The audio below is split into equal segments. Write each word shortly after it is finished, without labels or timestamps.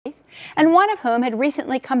and one of whom had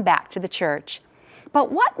recently come back to the church.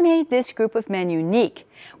 But what made this group of men unique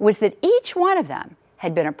was that each one of them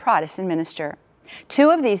had been a Protestant minister. Two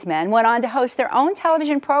of these men went on to host their own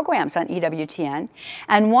television programs on EWTN,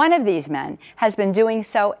 and one of these men has been doing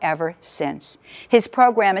so ever since. His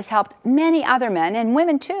program has helped many other men, and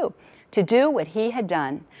women too, to do what he had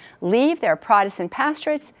done, leave their Protestant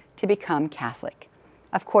pastorates to become Catholic.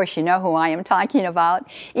 Of course, you know who I am talking about,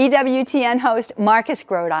 EWTN host Marcus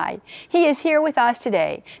Grodi. He is here with us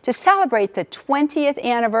today to celebrate the 20th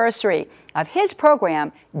anniversary of his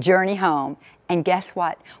program, Journey Home. And guess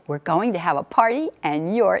what? We're going to have a party,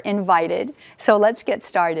 and you're invited. So let's get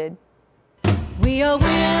started. We are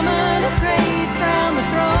women of grace round the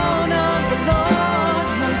throne of the Lord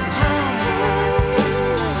Most High.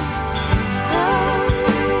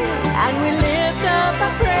 And we lift up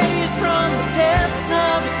our praise from the depths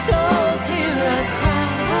of our souls. Hear our cry.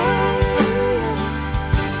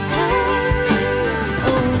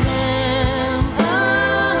 Oh, Lamb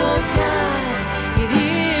of God, it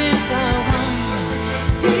is our one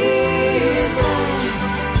desire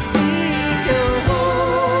to see your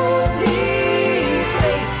holy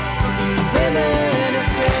face, women of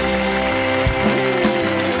grace.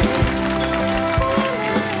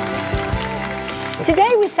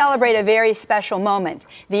 Today we celebrate a very special moment,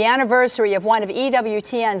 the anniversary of one of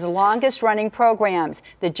EWTN's longest-running programs,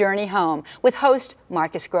 The Journey Home, with host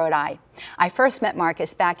Marcus Grodi. I first met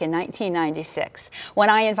Marcus back in 1996 when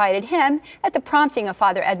I invited him, at the prompting of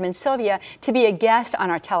Father Edmund Sylvia, to be a guest on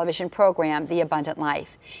our television program, The Abundant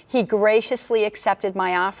Life. He graciously accepted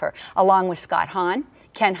my offer, along with Scott Hahn,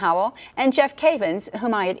 Ken Howell, and Jeff Cavins,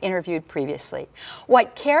 whom I had interviewed previously.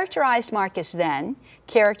 What characterized Marcus then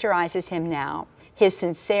characterizes him now: his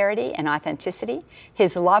sincerity and authenticity,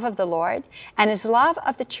 his love of the Lord, and his love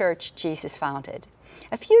of the church Jesus founded.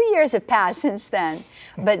 A few years have passed since then,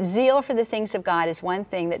 but zeal for the things of God is one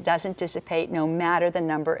thing that doesn't dissipate no matter the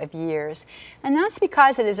number of years. And that's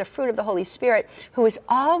because it is a fruit of the Holy Spirit, who is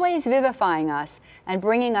always vivifying us and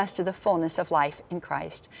bringing us to the fullness of life in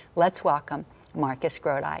Christ. Let's welcome Marcus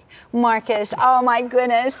Grodi. Marcus, oh my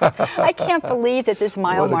goodness, I can't believe that this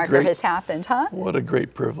mile marker has happened, huh? What a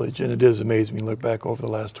great privilege, and it is amazing to look back over the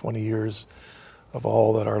last 20 years of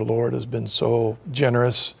all that our Lord has been so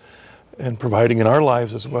generous and providing in our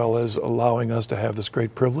lives, as well as allowing us to have this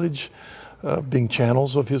great privilege of being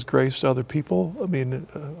channels of His grace to other people. I mean,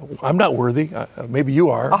 I'm not worthy, maybe you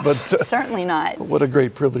are, but certainly not. What a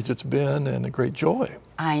great privilege it's been, and a great joy.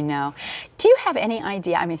 I know. Do you have any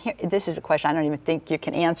idea, I mean, this is a question I don't even think you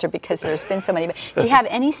can answer because there's been so many, but do you have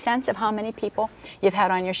any sense of how many people you've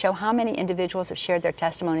had on your show? How many individuals have shared their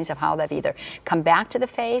testimonies of how they've either come back to the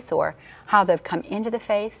faith or how they've come into the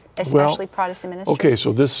faith, especially Protestant ministers? Okay,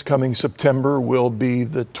 so this coming September will be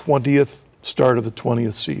the 20th, start of the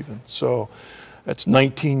 20th season. So that's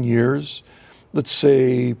 19 years. Let's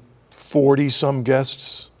say 40-some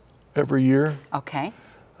guests every year. Okay.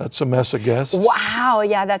 That's a mess of guests. Wow,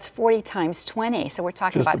 yeah, that's 40 times 20. So we're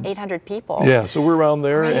talking about 800 people. Yeah, so we're around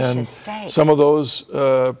there. Gracious sakes. Some of those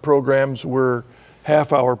programs were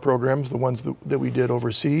half-hour programs, the ones that we did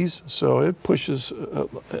overseas. So it pushes,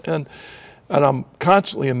 and I'm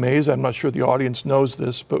constantly amazed. I'm not sure the audience knows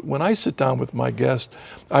this, but when I sit down with my guest,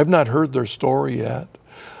 I've not heard their story yet.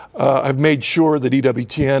 I've made sure that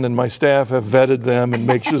EWTN and my staff have vetted them and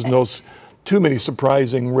make sure there's no too many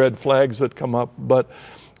surprising red flags that come up. But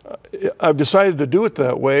I've decided to do it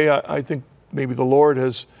that way. I think maybe the Lord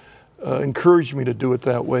has encouraged me to do it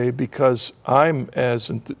that way because I'm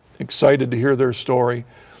as excited to hear their story.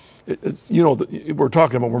 You know, we're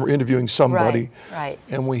talking about when we're interviewing somebody, right.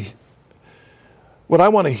 And what I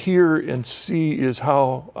want to hear and see is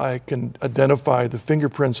how I can identify the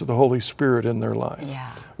fingerprints of the Holy Spirit in their life.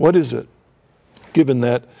 Yeah. What is it, given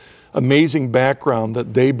that amazing background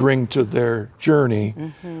that they bring to their journey?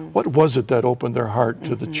 What was it that opened their heart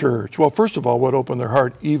to the church? Well, first of all, what opened their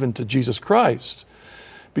heart even to Jesus Christ?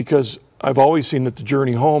 Because I've always seen that the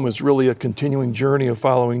journey home is really a continuing journey of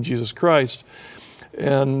following Jesus Christ.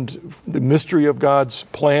 And the mystery of God's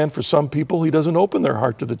plan for some people, He doesn't open their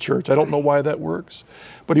heart to the church. I don't know why that works,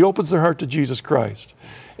 but He opens their heart to Jesus Christ.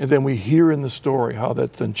 And then we hear in the story how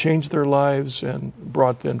that then changed their lives and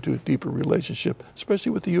brought them to a deeper relationship,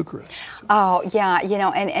 especially with the Eucharist. Oh, yeah, you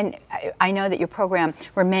know, and I know that your program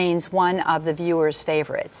remains one of the viewers'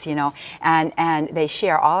 favorites, you know, and they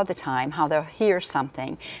share all the time how they'll hear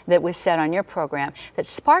something that was said on your program that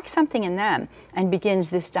sparks something in them and begins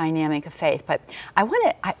this dynamic of faith. But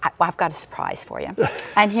I've got a surprise for you.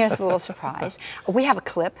 And here's the little surprise. We have a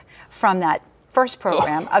clip from that first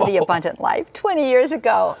program of The Abundant Life 20 years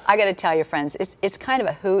ago. I got to tell you, friends, it's kind of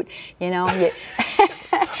a hoot, you know.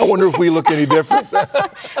 I wonder if we look any different.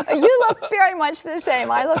 You look very much the same.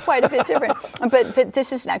 I look quite a bit different. But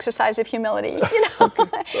this is an exercise of humility, you know.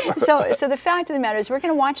 So the fact of the matter is we're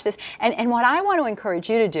going to watch this. And what I want to encourage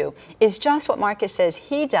you to do is just what Marcus says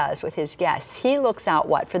he does with his guests. He looks out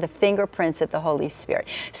for the fingerprints of the Holy Spirit.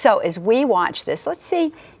 So as we watch this, let's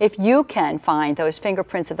see if you can find those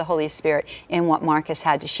fingerprints of the Holy Spirit in what Marcus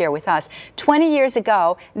had to share with us. 20 years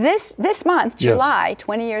ago, this month, yes. July,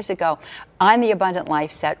 20 years ago, on the Abundant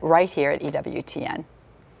Life set right here at EWTN.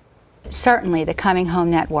 Certainly, the Coming Home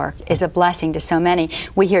Network is a blessing to so many.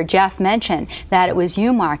 We hear Jeff mention that it was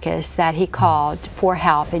you, Marcus, that he called for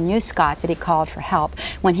help, and you, Scott, that he called for help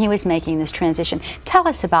when he was making this transition. Tell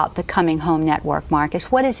us about the Coming Home Network,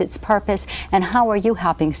 Marcus. What is its purpose, and how are you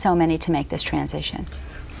helping so many to make this transition?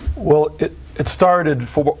 Well, it started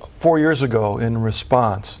 4 years ago in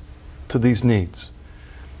response to these needs.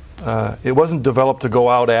 It wasn't developed to go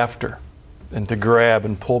out after and to grab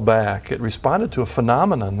and pull back. It responded to a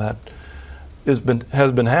phenomenon that has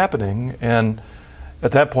been happening, and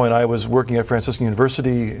at that point I was working at Franciscan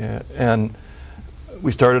University, and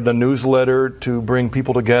we started a newsletter to bring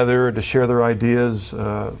people together to share their ideas,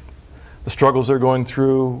 the struggles they're going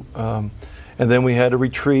through, and then we had a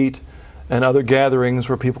retreat and other gatherings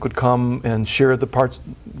where people could come and share the parts,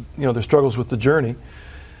 you know, their struggles with the journey.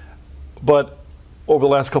 But over the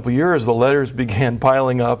last couple of years, the letters began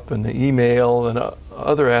piling up, and the email and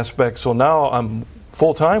other aspects. So now I'm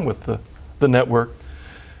full-time with the network.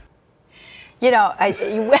 You know,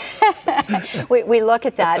 we look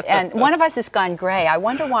at that, and one of us has gone gray. I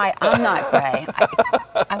wonder why I'm not gray.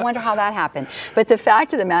 I wonder how that happened. But the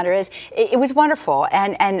fact of the matter is, it was wonderful,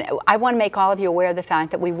 and I want to make all of you aware of the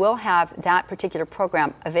fact that we will have that particular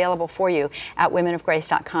program available for you at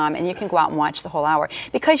womenofgrace.com, and you can go out and watch the whole hour,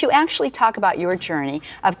 because you actually talk about your journey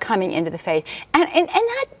of coming into the faith, and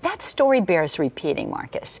that story bears repeating,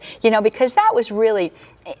 Marcus. You know, because that was really,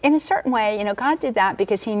 in a certain way, you know, God did that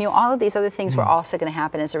because he knew all of these other things were also going to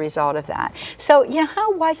happen as a result of that. So, you know,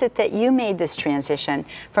 how was it that you made this transition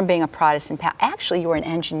from being a Protestant pastor? Actually, you were an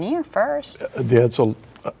engineer first. That's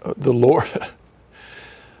the Lord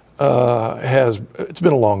it's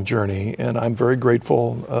been a long journey, and I'm very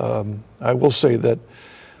grateful. I will say that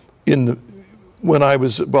when I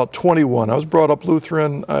was about 21, I was brought up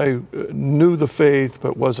Lutheran. I knew the faith,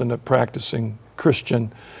 but wasn't a practicing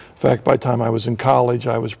Christian. In fact, by the time I was in college,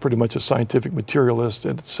 I was pretty much a scientific materialist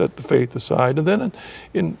and set the faith aside. And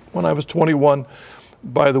then when I was 21,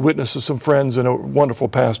 by the witness of some friends and a wonderful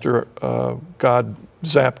pastor, God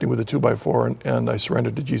zapped me with a 2x4, and I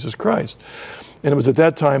surrendered to Jesus Christ. And it was at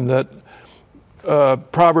that time that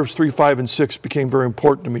Proverbs 3, 5, and 6 became very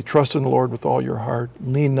important to me. Trust in the Lord with all your heart.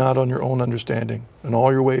 Lean not on your own understanding. In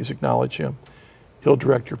all your ways acknowledge him. He'll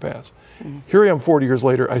direct your paths. Here I am 40 years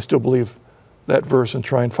later, I still believe that verse and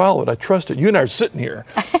try and follow it. I trust it. You and I are sitting here,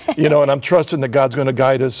 you know, and I'm trusting that God's going to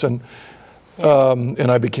guide us. And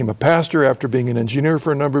I became a pastor after being an engineer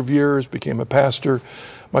for a number of years, became a pastor.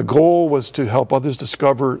 My goal was to help others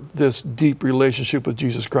discover this deep relationship with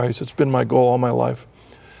Jesus Christ. It's been my goal all my life.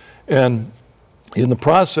 And in the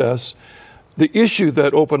process, the issue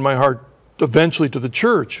that opened my heart eventually to the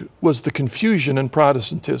church was the confusion in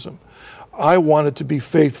Protestantism. I wanted to be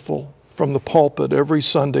faithful from the pulpit every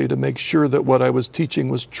Sunday to make sure that what I was teaching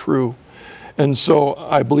was true. And so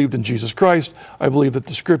I believed in Jesus Christ. I believed that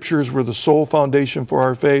the scriptures were the sole foundation for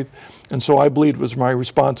our faith. And so I believed it was my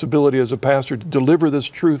responsibility as a pastor to deliver this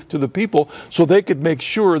truth to the people so they could make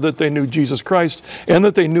sure that they knew Jesus Christ and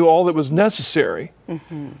that they knew all that was necessary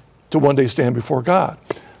to one day stand before God.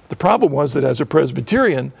 The problem was that as a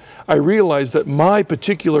Presbyterian, I realized that my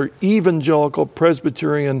particular evangelical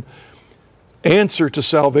Presbyterian answer to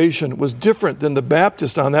salvation was different than the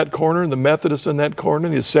Baptist on that corner, and the Methodist on that corner,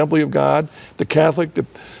 the Assembly of God, the Catholic, the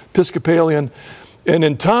Episcopalian. And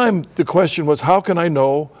in time, the question was, how can I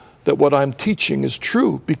know that what I'm teaching is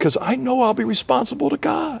true? Because I know I'll be responsible to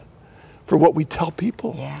God for what we tell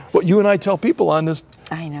people. Yes. What you and I tell people on this,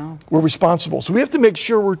 I know. We're responsible. So we have to make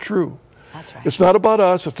sure we're true. That's right. It's not about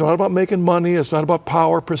us. It's not about making money. It's not about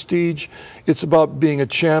power, prestige. It's about being a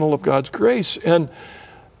channel of God's grace. And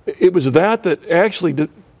it was that actually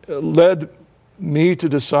led me to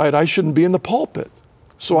decide I shouldn't be in the pulpit.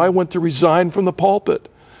 So I went to resign from the pulpit.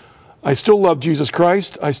 I still love Jesus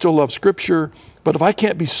Christ. I still love Scripture. But if I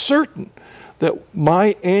can't be certain that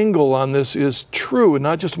my angle on this is true and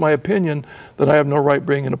not just my opinion, then I have no right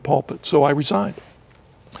being in a pulpit. So I resigned.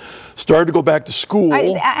 Started to go back to school.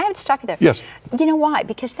 I have to stop you there. Yes. You know why?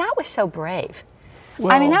 Because that was so brave.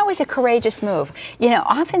 I mean, that was a courageous move. You know,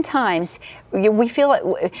 oftentimes we feel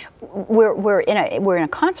like we're in a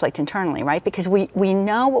conflict internally, right? Because we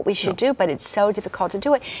know what we should do, but it's so difficult to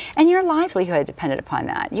do it. And your livelihood depended upon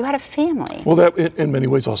that. You had a family. Well, that in many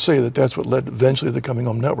ways, I'll say that's what led eventually to the Coming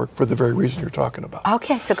Home Network for the very reason you're talking about.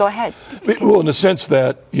 Okay, so go ahead. Well, in the sense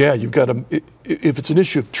that, yeah, you've got to, if it's an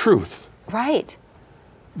issue of truth, right,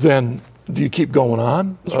 then do you keep going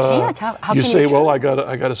on? You can't. How you can say, you well, I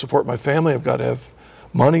got to support my family. I've got to have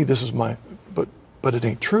money. This is my, but it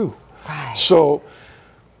ain't true. Right. So,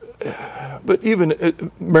 but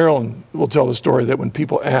even Marilyn will tell the story that when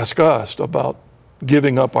people ask us about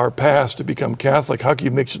giving up our past to become Catholic, how can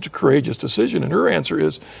you make such a courageous decision? And her answer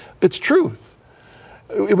is, it's truth.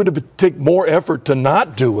 It would take more effort to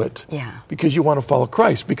not do it, because you want to follow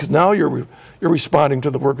Christ, because now you're responding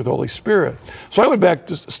to the work of the Holy Spirit. So I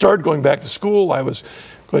started going back to school. I was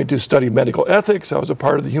going to study medical ethics. I was a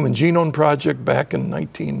part of the Human Genome Project back in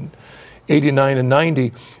 1989 and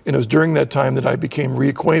 90, and it was during that time that I became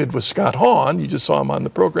reacquainted with Scott Hahn. You just saw him on the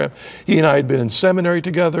program. He and I had been in seminary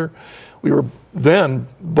together. We were then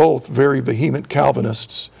both very vehement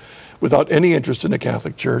Calvinists without any interest in the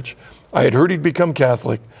Catholic Church. I had heard he'd become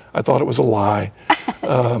Catholic. I thought it was a lie,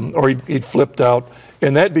 or he'd flipped out.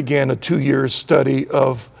 And that began a 2-year study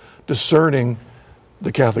of discerning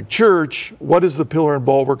the Catholic Church. What is the pillar and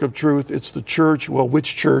bulwark of truth? It's the Church. Well,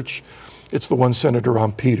 which Church? It's the one centered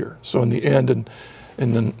around Peter. So in the end,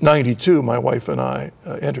 in 92, my wife and I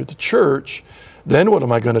entered the Church. Then what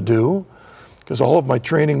am I going to do? Because all of my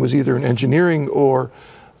training was either in engineering or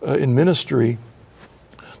in ministry.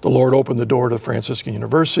 The Lord opened the door to Franciscan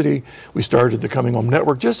University. We started the Coming Home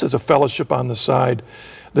Network just as a fellowship on the side.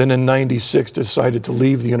 Then in 96, decided to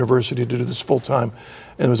leave the university to do this full time.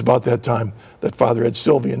 And it was about that time that Father Ed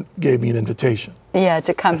Sylvian gave me an invitation. Yeah,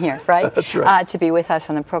 to come here, right? That's right. To be with us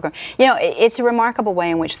on the program. You know, it's a remarkable way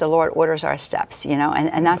in which the Lord orders our steps, you know,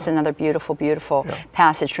 and that's another beautiful, beautiful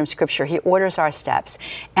passage from Scripture. He orders our steps,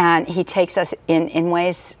 and He takes us in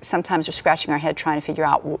ways sometimes we're scratching our head trying to figure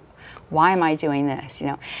out, why am I doing this, you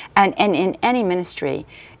know? And in any ministry,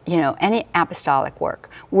 you know, any apostolic work,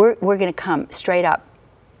 we're going to come straight up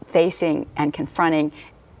facing and confronting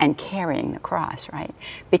and carrying the cross, right?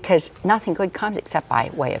 Because nothing good comes except by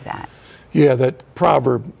way of that. Yeah, that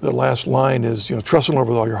proverb, the last line is, you know, trust in the Lord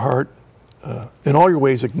with all your heart. In all your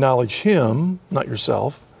ways acknowledge Him, not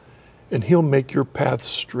yourself, and He'll make your path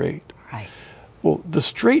straight. Right. Well, the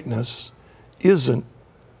straightness isn't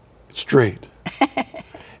straight.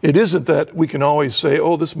 It isn't that we can always say,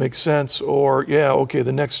 oh, this makes sense, or yeah, okay,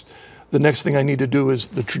 the next thing I need to do is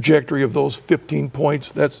the trajectory of those 15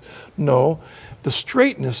 points. No. The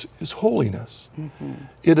straightness is holiness. Mm-hmm.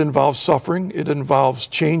 It involves suffering. It involves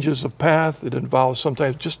changes of path. It involves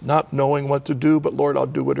sometimes just not knowing what to do, but Lord, I'll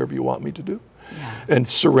do whatever you want me to do. Yeah. And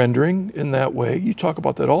surrendering in that way. You talk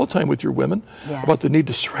about that all the time with your women, about the need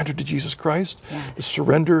to surrender to Jesus Christ, to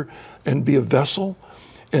surrender and be a vessel.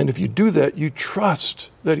 And if you do that, you trust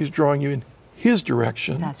that He's drawing you in His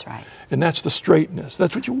direction. That's right. And that's the straightness.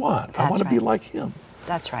 That's what you want. I want to be like Him.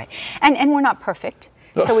 That's right. And we're not perfect.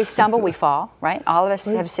 So we stumble, we fall, right? All of us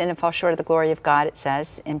have sinned and fall short of the glory of God, it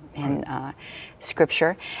says in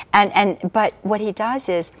Scripture. But what He does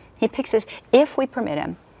is He picks us, if we permit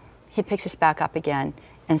Him, He picks us back up again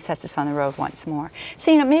and sets us on the road once more. So,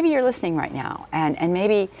 you know, maybe you're listening right now, and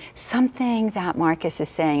maybe something that Marcus is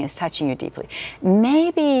saying is touching you deeply.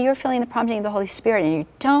 Maybe you're feeling the prompting of the Holy Spirit and you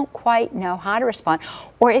don't quite know how to respond,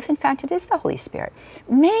 or if in fact it is the Holy Spirit.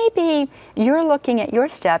 Maybe you're looking at your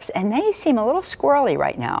steps and they seem a little squirrely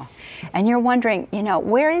right now, and you're wondering, you know,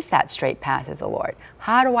 where is that straight path of the Lord?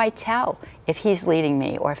 How do I tell if He's leading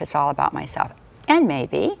me or if it's all about myself? And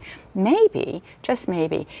maybe, just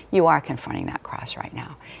maybe, you are confronting that cross right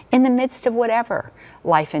now in the midst of whatever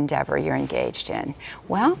life endeavor you're engaged in.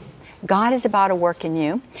 Well, God is about to work in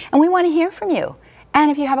you, and we want to hear from you.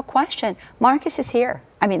 And if you have a question, Marcus is here.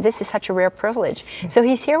 I mean, this is such a rare privilege. So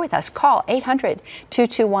he's here with us. Call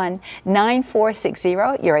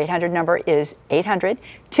 800-221-9460. Your 800 number is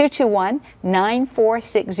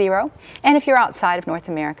 800-221-9460. And if you're outside of North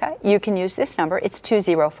America, you can use this number. It's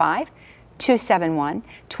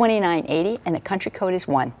 205-271-2980, and the country code is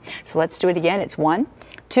 1. So let's do it again. It's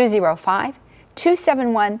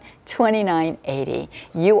 1-205-271-2980.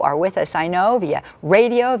 You are with us, I know, via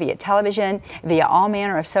radio, via television, via all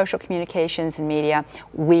manner of social communications and media.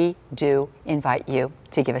 We do invite you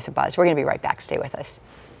to give us a buzz. We're going to be right back. Stay with us.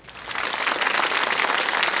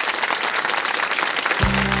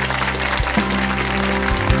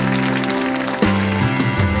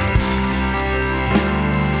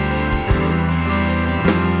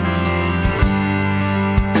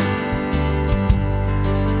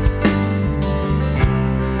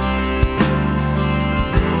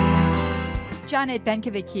 Johnnette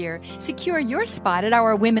Benkovic here. Secure your spot at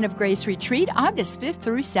our Women of Grace retreat August 5th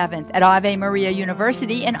through 7th at Ave Maria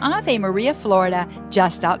University in Ave Maria, Florida,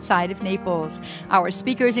 just outside of Naples. Our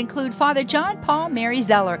speakers include Father John Paul Mary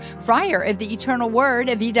Zeller, Friar of the Eternal Word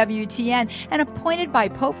of EWTN, and appointed by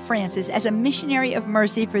Pope Francis as a missionary of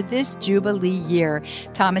mercy for this Jubilee year.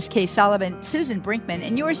 Thomas K. Sullivan, Susan Brinkman,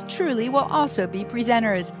 and yours truly will also be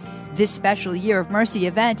presenters. This special Year of Mercy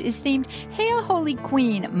event is themed Hail Holy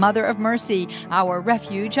Queen, Mother of Mercy, our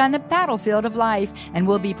refuge on the battlefield of life, and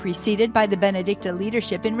will be preceded by the Benedicta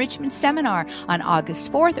Leadership Enrichment Seminar on August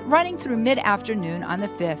 4th, running through mid-afternoon on the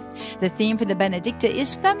 5th. The theme for the Benedicta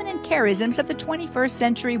is Feminine Charisms of the 21st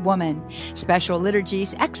Century Woman. Special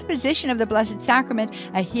liturgies, exposition of the Blessed Sacrament,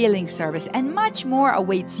 a healing service, and much more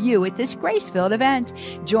awaits you at this grace-filled event.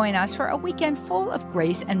 Join us for a weekend full of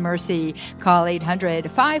grace and mercy. Call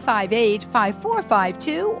 800-558-5452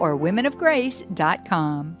 or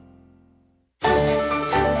womenofgrace.com.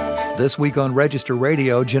 This week on Register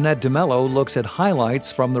Radio, Johnnette DeMello looks at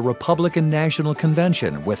highlights from the Republican National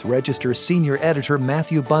Convention with Register Senior Editor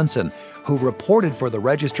Matthew Bunson, who reported for the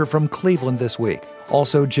Register from Cleveland this week.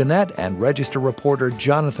 Also, Johnnette and Register reporter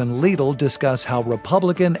Jonathan Liedl discuss how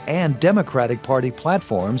Republican and Democratic Party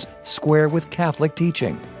platforms square with Catholic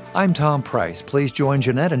teaching. I'm Tom Price. Please join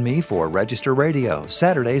Johnnette and me for Register Radio,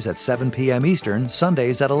 Saturdays at 7 p.m. Eastern,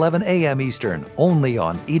 Sundays at 11 a.m. Eastern, only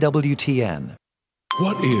on EWTN.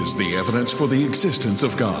 What is the evidence for the existence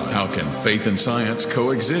of God? How can faith and science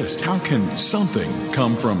coexist? How can something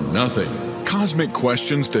come from nothing? Cosmic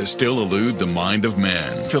questions that still elude the mind of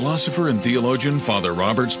man. Philosopher and theologian Father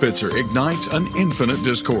Robert Spitzer ignites an infinite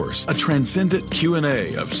discourse, a transcendent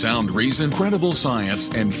Q&A of sound reason, credible science,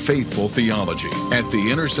 and faithful theology. At the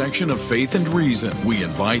intersection of faith and reason, we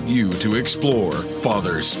invite you to explore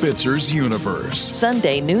Father Spitzer's universe.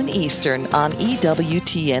 Sunday, noon Eastern on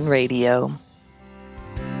EWTN Radio.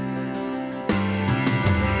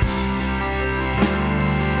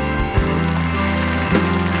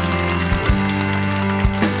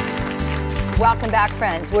 Welcome back,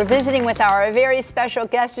 friends. We're visiting with our very special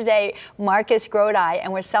guest today, Marcus Grodi,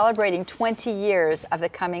 and we're celebrating 20 years of the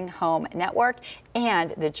Coming Home Network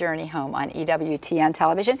and the Journey Home on EWTN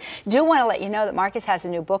television. Do want to let you know that Marcus has a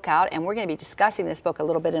new book out, and we're going to be discussing this book a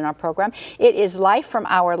little bit in our program. It is Life from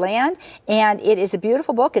Our Land, and it is a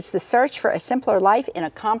beautiful book. It's The Search for a Simpler Life in a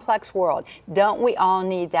Complex World. Don't we all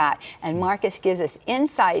need that? And Marcus gives us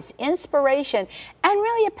insights, inspiration, and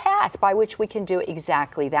really a path by which we can do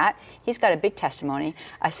exactly that. He's got a big testimony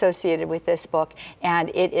associated with this book, and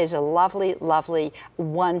it is a lovely, lovely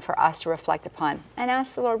one for us to reflect upon and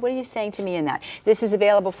ask the Lord, what are you saying to me in that? This is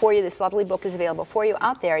available for you. This lovely book is available for you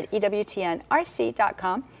out there at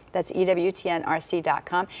EWTNRC.com. That's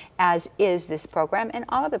EWTNRC.com, as is this program and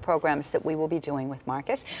all of the programs that we will be doing with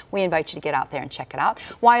Marcus. We invite you to get out there and check it out.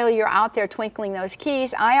 While you're out there twinkling those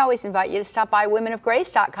keys, I always invite you to stop by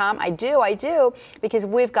womenofgrace.com. I do, because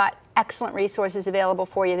we've got excellent resources available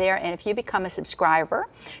for you there. And if you become a subscriber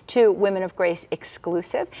to Women of Grace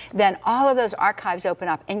exclusive, then all of those archives open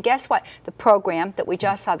up. And guess what? The program that we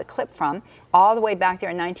just saw the clip from, all the way back there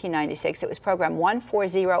in 1996, it was program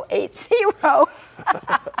 14080.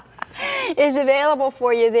 is available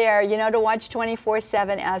for you there, you know, to watch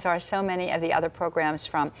 24/7, as are so many of the other programs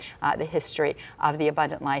from the history of the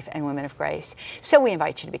Abundant Life and Women of Grace. So we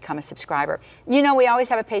invite you to become a subscriber. You know, we always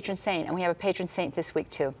have a patron saint, and we have a patron saint this week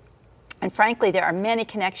too. And frankly, there are many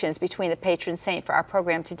connections between the patron saint for our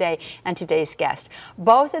program today and today's guest.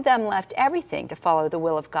 Both of them left everything to follow the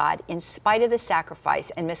will of God in spite of the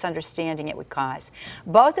sacrifice and misunderstanding it would cause.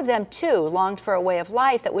 Both of them, too, longed for a way of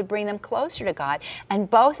life that would bring them closer to God. And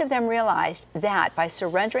both of them realized that by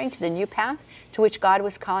surrendering to the new path to which God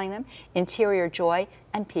was calling them, interior joy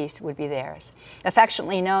and peace would be theirs.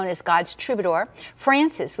 Affectionately known as God's troubadour,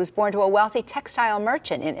 Francis was born to a wealthy textile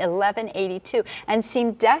merchant in 1182 and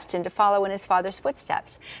seemed destined to follow in his father's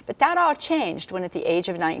footsteps. But that all changed when at the age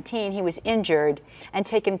of 19 he was injured and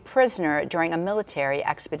taken prisoner during a military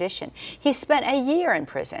expedition. He spent a year in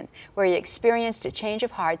prison where he experienced a change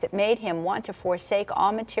of heart that made him want to forsake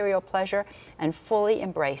all material pleasure and fully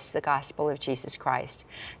embrace the gospel of Jesus Christ.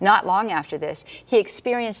 Not long after this, he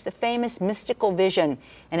experienced the famous mystical vision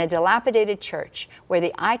in a dilapidated church where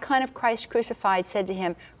the icon of Christ crucified said to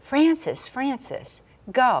him, "Francis, Francis,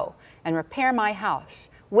 go and repair my house,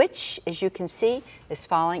 which, as you can see, is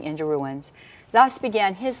falling into ruins." Thus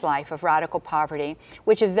began his life of radical poverty,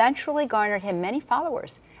 which eventually garnered him many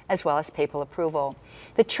followers as well as papal approval.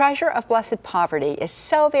 The treasure of blessed poverty is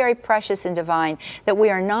so very precious and divine that we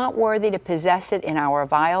are not worthy to possess it in our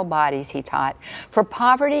vile bodies, he taught. For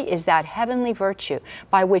poverty is that heavenly virtue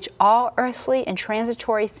by which all earthly and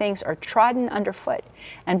transitory things are trodden underfoot,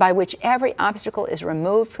 and by which every obstacle is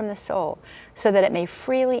removed from the soul, so that it may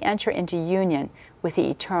freely enter into union with the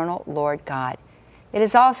eternal Lord God. It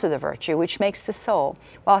is also the virtue which makes the soul,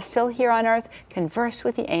 while still here on earth, converse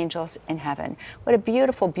with the angels in heaven. What a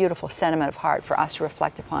beautiful, beautiful sentiment of heart for us to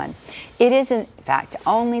reflect upon. It is, in fact,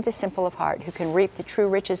 only the simple of heart who can reap the true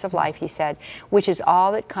riches of life, he said, which is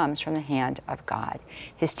all that comes from the hand of God.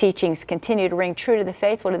 His teachings continue to ring true to the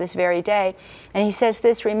faithful to this very day. And he says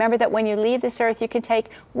this, remember that when you leave this earth, you can take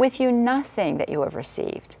with you nothing that you have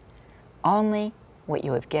received, only what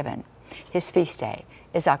you have given. His feast day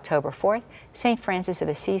is October 4th, St. Francis of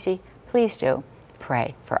Assisi. Please do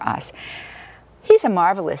pray for us. He's a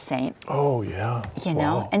marvelous saint. Oh, yeah. You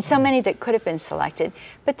know, Wow. and so many that could have been selected.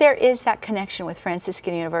 But there is that connection with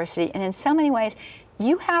Franciscan University. And in so many ways,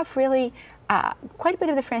 you have really quite a bit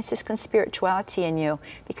of the Franciscan spirituality in you,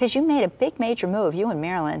 because you made a big major move, you and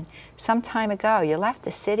Marilyn, some time ago. You left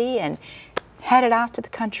the city and headed out to the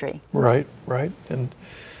country. Right, right. And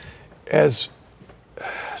as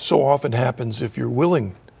so often happens, if you're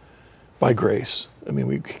willing by grace, I mean,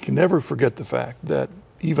 we can never forget the fact that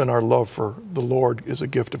even our love for the Lord is a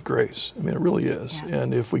gift of grace. I mean, it really is. Yeah.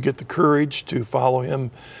 And if we get the courage to follow him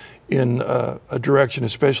in a direction,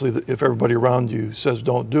 especially if everybody around you says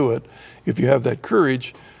don't do it, if you have that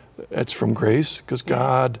courage, that's from grace, because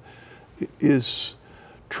God is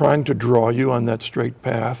trying to draw you on that straight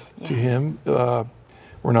path to him.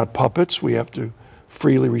 We're not puppets. We have to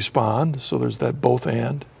freely respond. So there's that both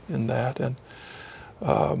and in that. And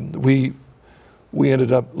we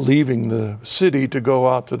ended up leaving the city to go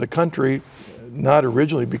out to the country, not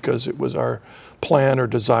originally because it was our plan or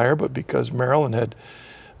desire, but because Marilyn had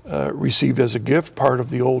received as a gift part of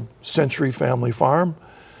the old Century family farm.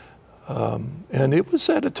 And it was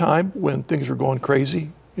at a time when things were going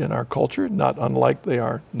crazy in our culture, not unlike they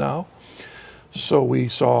are now. So we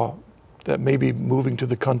saw that maybe moving to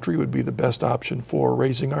the country would be the best option for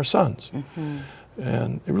raising our sons. Mm-hmm.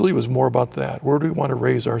 And it really was more about that. Where do we want to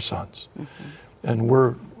raise our sons? Mm-hmm. And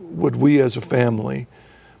where would we as a family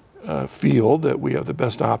feel that we have the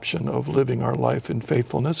best option of living our life in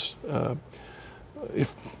faithfulness?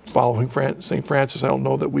 If following St. Francis, I don't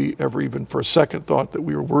know that we ever even for a second thought that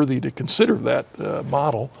we were worthy to consider that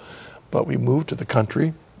model, but we moved to the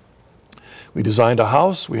country. We designed a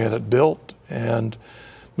house, we had it built, and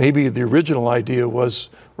maybe the original idea was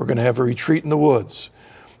we're going to have a retreat in the woods.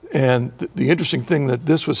 And the interesting thing that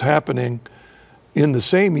this was happening in the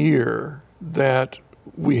same year that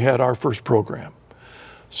we had our first program.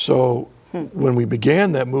 So when we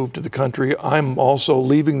began that move to the country, I'm also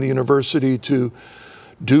leaving the university to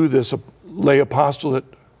do this lay apostolate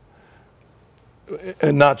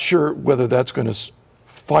and not sure whether that's going to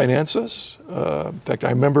finance us. In fact, I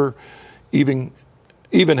remember even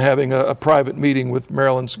having a private meeting with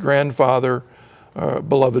Marilyn's grandfather,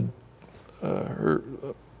 beloved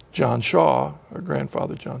John Shaw, our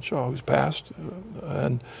grandfather John Shaw, who's passed.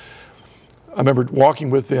 And I remember walking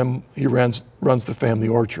with him. He runs the family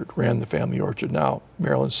orchard, ran the family orchard. Now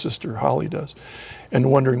Marilyn's sister Holly does.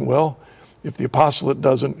 And wondering, well, if the apostolate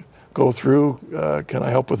doesn't go through, can I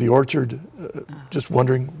help with the orchard? Just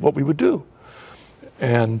wondering what we would do.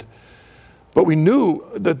 But we knew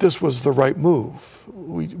that this was the right move.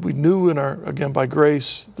 We knew again, by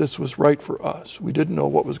grace, this was right for us. We didn't know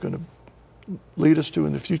what was going to lead us to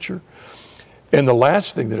in the future. And the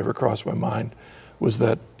last thing that ever crossed my mind was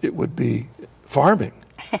that it would be farming.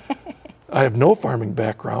 I have no farming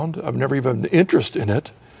background. I've never even had an interest in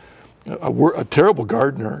it. We're a terrible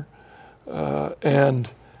gardener. And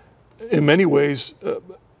in many ways,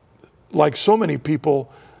 like so many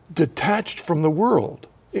people, detached from the world.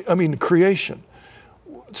 I mean, creation.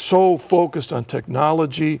 So focused on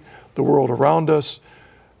technology, the world around us,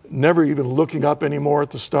 never even looking up anymore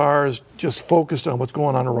at the stars, just focused on what's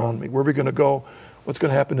going on around me. Where are we going to go? What's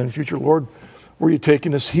going to happen in the future? Lord, where are you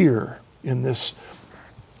taking us here in this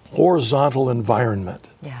horizontal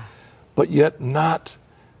environment? Yeah. But yet not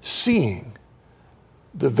seeing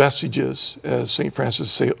the vestiges, as St.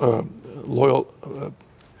 Francis St.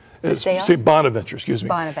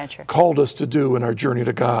 Bonaventure, called us to do in our journey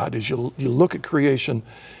to God. Is you look at creation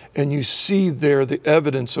and you see there the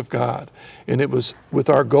evidence of God. And it was with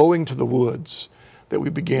our going to the woods that we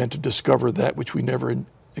began to discover that which we never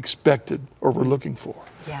expected or were looking for.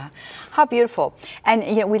 Yeah, how beautiful. And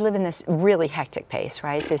you know, we live in this really hectic pace,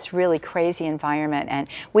 right? This really crazy environment, and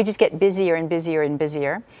we just get busier and busier and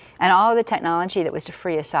busier. And all of the technology that was to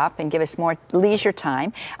free us up and give us more leisure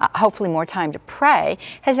time, hopefully more time to pray,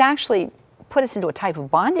 has actually put us into a type of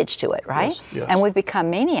bondage to it, right? Yes, yes. And we've become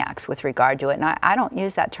maniacs with regard to it. And I don't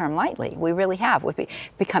use that term lightly. We really have. We've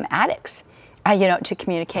become addicts. You know, to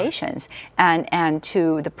communications and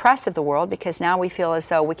to the press of the world, because now we feel as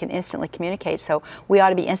though we can instantly communicate, so we ought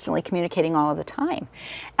to be instantly communicating all of the time.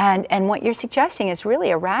 And what you're suggesting is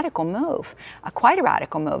really a radical move, quite a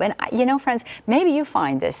radical move. And you know, friends, maybe you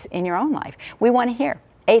find this in your own life. We want to hear.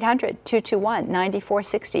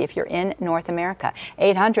 800-221-9460 if you're in North America.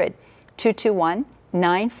 800-221-9460,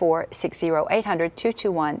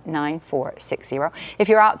 800-221-9460. If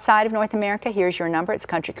you're outside of North America, here's your number. It's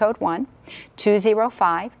country code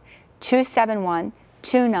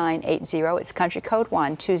 1-205-271-2980. It's country code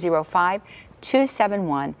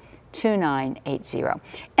 1-205-271-2980.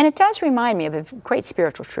 And it does remind me of a great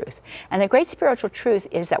spiritual truth. And the great spiritual truth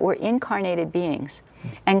is that we're incarnated beings.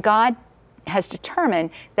 And God has determined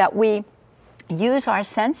that we use our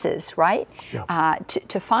senses, right,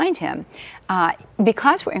 to find Him.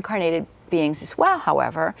 Because we're incarnated beings as well,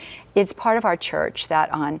 however, it's part of our church that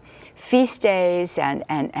on feast days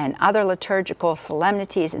and other liturgical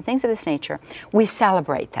solemnities and things of this nature, we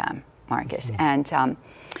celebrate them, Marcus. And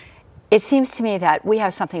it seems to me that we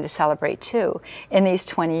have something to celebrate too in these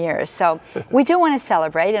 20 years. So we do want to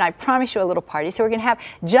celebrate, and I promise you a little party. So we're going to have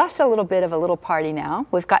just a little bit of a little party now.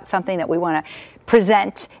 We've got something that we want to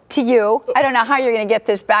present to you. I don't know how you're going to get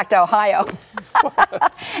this back to Ohio.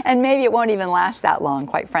 And maybe it won't even last that long,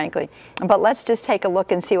 quite frankly. But let's just take a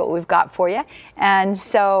look and see what we've got for you. And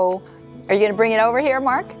so, are you going to bring it over here,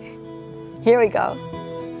 Mark? Here we go.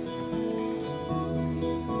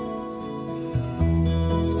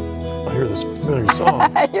 I hear this familiar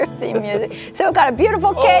song. Your theme music. So we've got a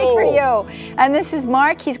beautiful cake for you. And this is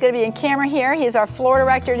Mark. He's going to be in camera here. He's our floor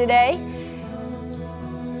director today.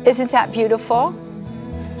 Isn't that beautiful?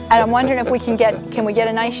 And I'm wondering if we can get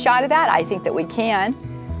a nice shot of that? I think that we can.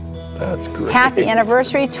 That's great. Happy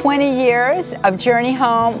anniversary, 20 years of Journey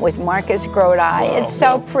Home with Marcus Grodi. Wow, it's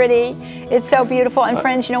so pretty. It's so beautiful. And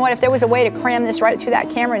friends, you know what? If there was a way to cram this right through that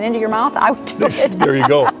camera and into your mouth, I would do it. There you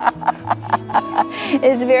go.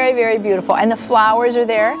 It's very, very beautiful. And the flowers are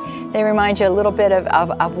there. They remind you a little bit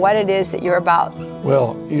of what it is that you're about.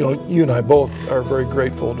 Well, you know, you and I both are very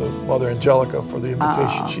grateful to Mother Angelica for the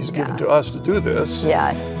invitation she's given to us to do this.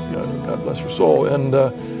 Yes. You know, God bless her soul. And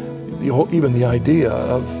even the idea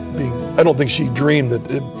of being, I don't think she dreamed that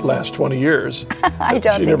it'd last 20 years. I don't think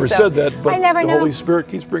so. She never said that, but the know. Holy Spirit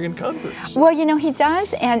keeps bringing converts. Well, you know, He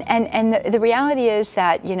does. And the reality is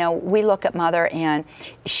that, you know, we look at Mother and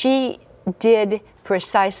she did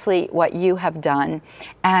precisely what you have done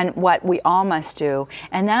and what we all must do,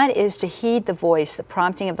 and that is to heed the voice, the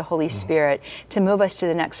prompting of the Holy Spirit to move us to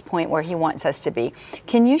the next point where He wants us to be.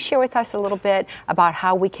 Can you share with us a little bit about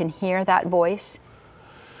how we can hear that voice?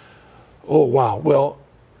 Oh, wow. Well,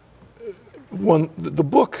 the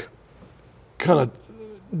book kind of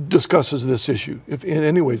discusses this issue. If in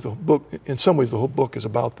any ways, in some ways, the whole book is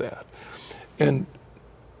about that. And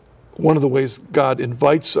one of the ways God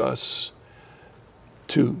invites us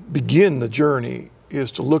to begin the journey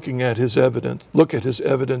is to look at His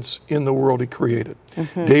evidence in the world He created.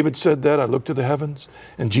 Mm-hmm. David said that, I look to the heavens,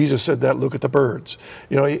 and Jesus said that, look at the birds.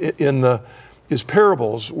 You know, his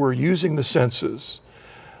parables were using the senses,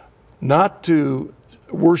 not to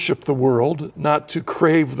worship the world, not to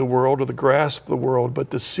crave the world or to grasp the world,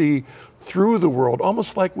 but to see through the world,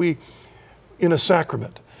 almost like we, in a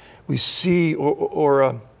sacrament, we see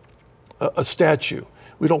a statue.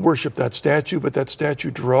 We don't worship that statue, but that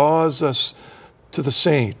statue draws us to the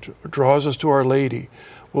saint, draws us to Our Lady.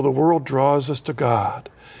 Well, the world draws us to God,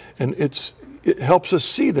 and it helps us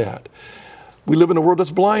see that. We live in a world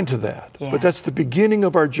that's blind to that, but that's the beginning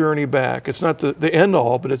of our journey back. It's not the end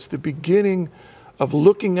all, but it's the beginning of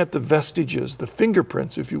looking at the vestiges, the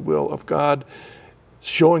fingerprints, if you will, of God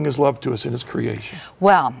showing His love to us in His creation.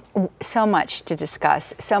 Well, so much to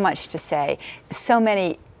discuss, so much to say, so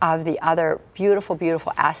many of the other beautiful,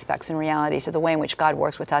 beautiful aspects and realities of the way in which God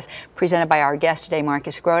works with us, presented by our guest today,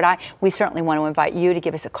 Marcus Grodi. We certainly want to invite you to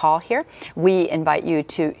give us a call here. We invite you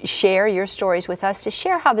to share your stories with us, to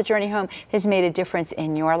share how the journey home has made a difference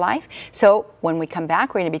in your life. So when we come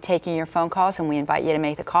back, we're going to be taking your phone calls, and we invite you to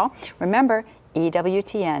make the call. Remember,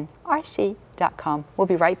 EWTNRC.com. We'll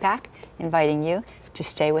be right back, inviting you to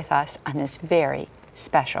stay with us on this very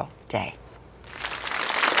special day.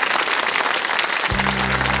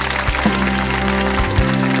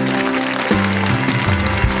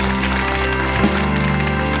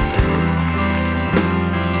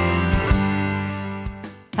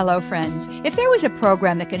 Hello, friends. If there was a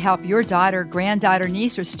program that could help your daughter, granddaughter,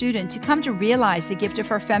 niece, or student to come to realize the gift of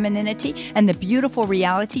her femininity and the beautiful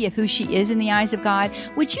reality of who she is in the eyes of God,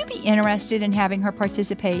 would you be interested in having her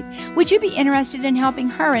participate? Would you be interested in helping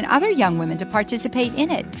her and other young women to participate in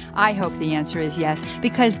it? I hope the answer is yes,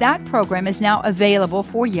 because that program is now available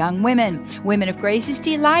for young women. Women of Grace is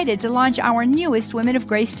delighted to launch our newest Women of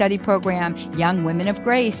Grace study program, Young Women of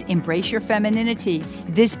Grace, Embrace Your Femininity.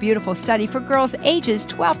 This beautiful study for girls ages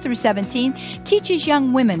 12 through 17 teaches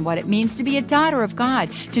young women what it means to be a daughter of God,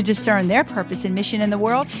 to discern their purpose and mission in the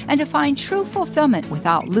world, and to find true fulfillment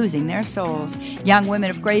without losing their souls. Young Women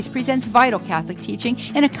of Grace presents vital Catholic teaching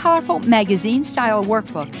in a colorful magazine-style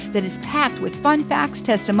workbook that is packed with fun facts,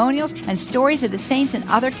 testimonials, and stories of the saints and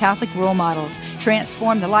other Catholic role models.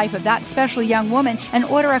 Transform the life of that special young woman and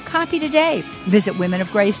order a copy today. Visit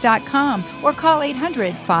womenofgrace.com or call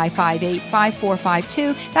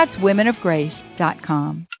 800-558-5452. That's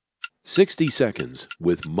womenofgrace.com. 60 Seconds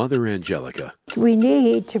with Mother Angelica. We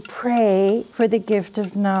need to pray for the gift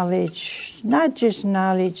of knowledge, not just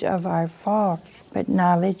knowledge of our faults, but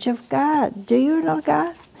knowledge of God. Do you know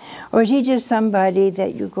God? Or is he just somebody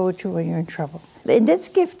that you go to when you're in trouble? And this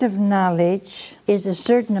gift of knowledge is a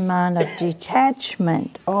certain amount of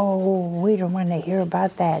detachment. Oh, we don't want to hear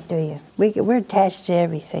about that, do you? We're attached to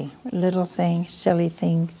everything, little things, silly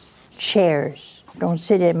things, chairs. Don't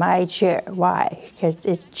sit in my chair. Why? Because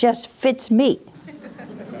it just fits me.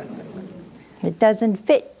 It doesn't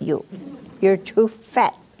fit you. You're too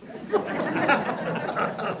fat.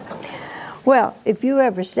 Well, if you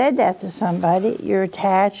ever said that to somebody, you're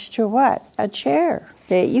attached to what? A chair.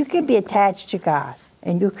 You can be attached to God,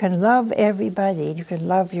 and you can love everybody. You can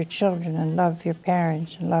love your children and love your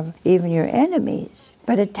parents and love even your enemies.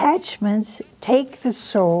 But attachments take the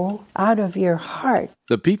soul out of your heart.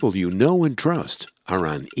 The people you know and trust are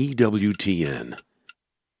on EWTN.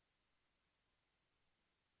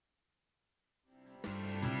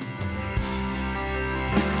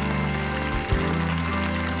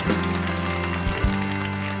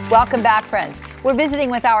 Welcome back, friends. We're visiting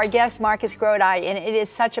with our guest, Marcus Grodi, and it is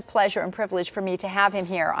such a pleasure and privilege for me to have him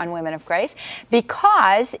here on Women of Grace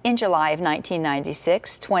because in July of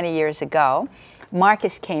 1996, 20 years ago,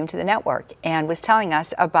 Marcus came to the network and was telling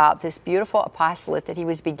us about this beautiful apostolate that he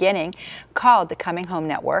was beginning called the Coming Home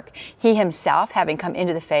Network. He himself, having come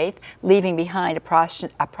into the faith, leaving behind a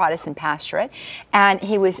Protestant pastorate, and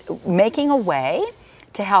he was making a way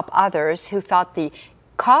to help others who felt the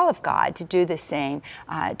call of God to do the same,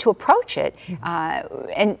 to approach it,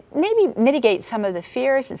 and maybe mitigate some of the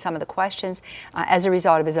fears and some of the questions as a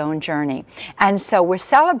result of his own journey. And so we're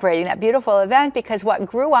celebrating that beautiful event because what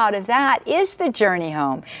grew out of that is the Journey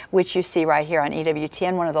Home, which you see right here on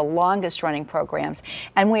EWTN, one of the longest running programs.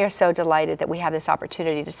 And we are so delighted that we have this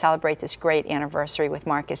opportunity to celebrate this great anniversary with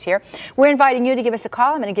Marcus here. We're inviting you to give us a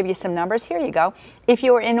call. I'm going to give you some numbers. Here you go. If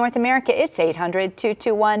you're in North America, it's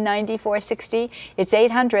 800-221-9460. It's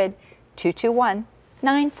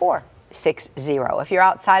 800-221-9460. If you're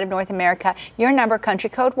outside of North America, your number, country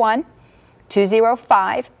code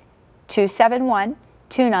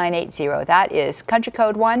 1-205-271-2980. That is country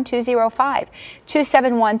code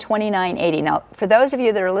 1-205-271-2980. Now, for those of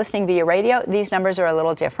you that are listening via radio, these numbers are a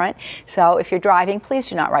little different. So if you're driving, please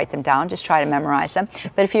do not write them down. Just try to memorize them.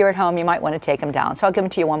 But if you're at home, you might want to take them down. So I'll give them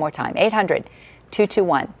to you one more time.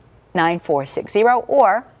 800-221-9460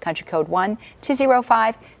 or country code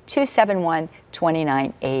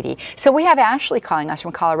 1-205-271-2980. So we have Ashley calling us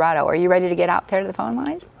from Colorado. Are you ready to get out there to the phone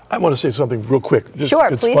lines? I want to say something real quick. Sure,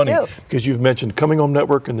 it's please funny do. because you've mentioned Coming Home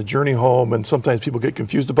Network and the Journey Home, and sometimes people get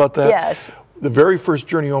confused about that. Yes. The very first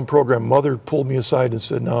Journey Home program, Mother pulled me aside and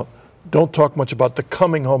said, "Now, don't talk much about the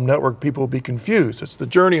Coming Home Network. People will be confused. It's the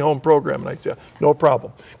Journey Home program." And I said, "No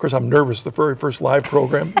problem." Of course, I'm nervous. The very first live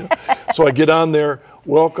program. So I get on there.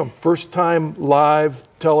 Welcome, first time live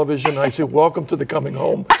television. I say, "Welcome to the Coming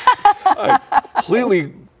Home." I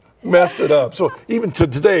completely messed it up. So even to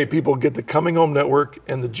today, people get the Coming Home Network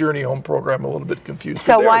and the Journey Home program a little bit confused.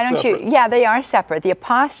 So why don't you? Yeah, they are separate. The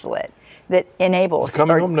apostolate that enables the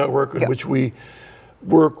Coming Home Network, in which we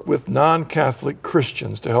work with non-Catholic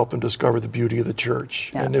Christians to help them discover the beauty of the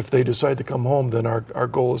church. Yeah. And if they decide to come home, then our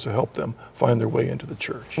goal is to help them find their way into the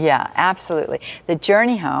church. Yeah, absolutely. The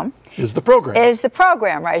Journey Home is the program. Is the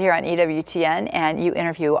program right here on EWTN, and you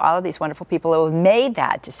interview all of these wonderful people who have made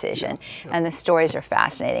that decision, and the stories are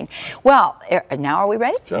fascinating. Well, now are we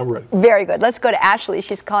ready? I'm ready. Very good. Let's go to Ashley.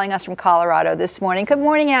 She's calling us from Colorado this morning. Good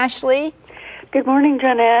morning, Ashley. Good morning,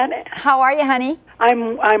 Johnnette. How are you, honey?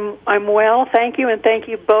 I'm well, thank you, and thank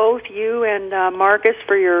you both, you and Marcus,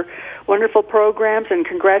 for your wonderful programs, and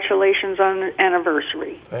congratulations on the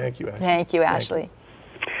anniversary. Thank you, Ashley. Thank you, Ashley.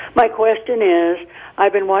 My question is,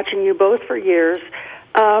 I've been watching you both for years.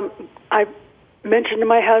 I mentioned to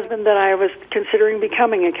my husband that I was considering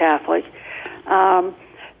becoming a Catholic,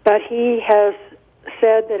 but he has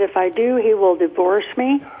said that if I do, he will divorce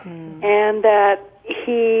me, and that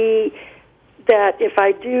if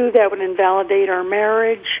I do, that would invalidate our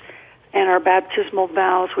marriage and our baptismal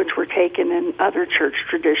vows, which were taken in other church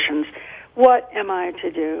traditions. What am I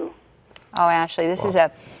to do? Oh, Ashley,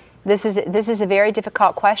 this is a very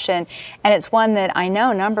difficult question, and it's one that I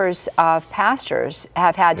know numbers of pastors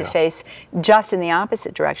have had to face just in the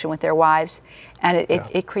opposite direction with their wives, and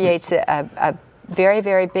it creates a very,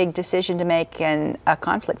 very big decision to make and a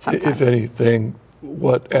conflict sometimes. If anything,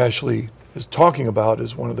 what Ashley is talking about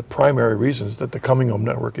is one of the primary reasons that the Coming Home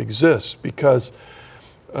Network exists, because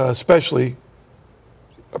especially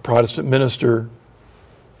a Protestant minister,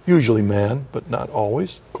 usually man, but not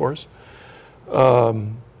always, of course,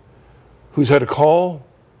 who's had a call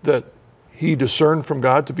that he discerned from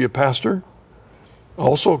God to be a pastor,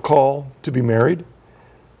 also a call to be married,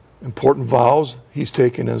 important vows he's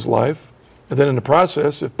taken in his life, and then in the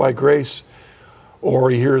process, if by grace, or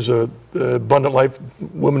he hears the Abundant Life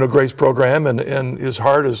Women of Grace program and his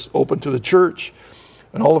heart is open to the church,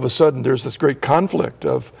 and all of a sudden there's this great conflict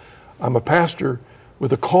of, I'm a pastor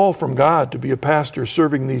with a call from God to be a pastor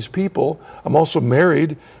serving these people. I'm also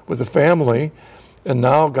married with a family, and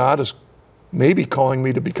now God is maybe calling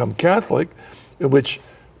me to become Catholic, in which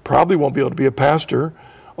probably won't be able to be a pastor.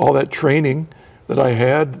 All that training that I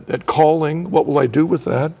had, that calling, what will I do with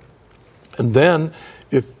that? And then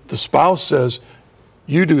if the spouse says,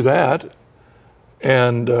 you do that,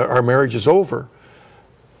 and our marriage is over,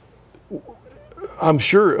 I'm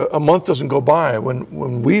sure a month doesn't go by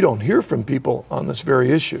when we don't hear from people on this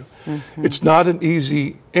very issue. It's not an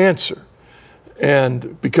easy answer.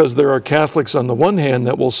 And because there are Catholics on the one hand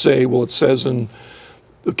that will say, well, it says in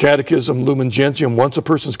the Catechism, Lumen Gentium, once a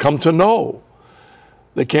person's come to know,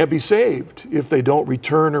 they can't be saved if they don't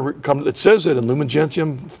return or come. It says it in Lumen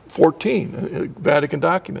Gentium 14, a Vatican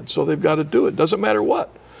document. So they've got to do it. Doesn't matter what.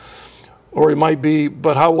 Or it might be,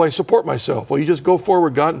 but how will I support myself? Well, you just go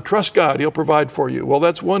forward, God, and trust God. He'll provide for you. Well,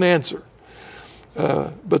 that's one answer.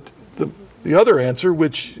 But the other answer,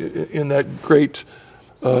 which in that great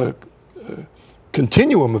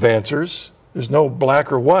continuum of answers, there's no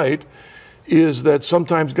black or white, is that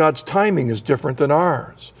sometimes God's timing is different than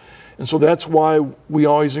ours. And so that's why we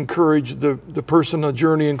always encourage the person on the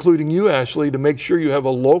journey, including you, Ashley, to make sure you have a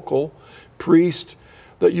local priest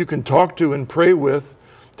that you can talk to and pray with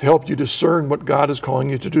to help you discern what God is calling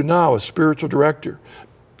you to do now, a spiritual director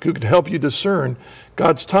who can help you discern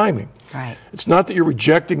God's timing. Right. It's not that you're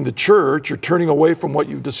rejecting the church or turning away from what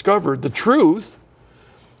you've discovered, the truth,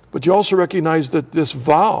 but you also recognize that this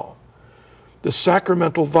vow, this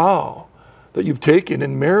sacramental vow that you've taken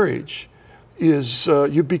in marriage, is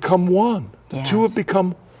you've become one. The two have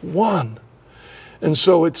become one. And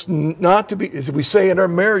so it's not to be, as we say in our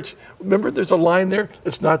marriage, remember there's a line there,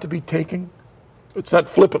 it's not to be taken, it's not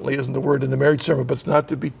flippantly, isn't the word in the marriage sermon, but it's not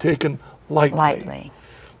to be taken lightly.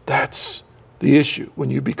 That's the issue.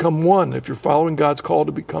 When you become one, if you're following God's call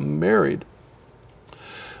to become married,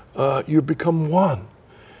 you become one.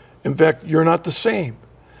 In fact, you're not the same.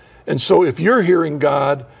 And so if you're hearing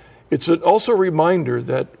God, it's also a reminder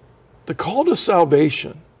that the call to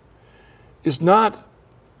salvation is not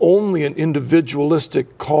only an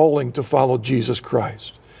individualistic calling to follow Jesus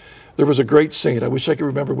Christ. There was a great saint, I wish I could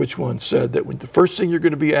remember which one, said that the first thing you're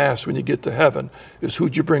going to be asked when you get to heaven is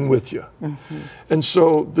who'd you bring with you? And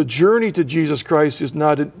so the journey to Jesus Christ is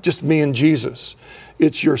not just me and Jesus.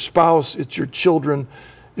 It's your spouse, it's your children,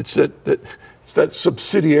 it's that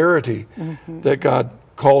subsidiarity that God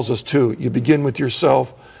calls us to. You begin with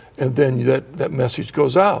yourself, and then that message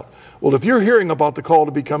goes out. Well, if you're hearing about the call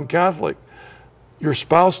to become Catholic, your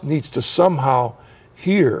spouse needs to somehow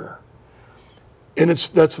hear. And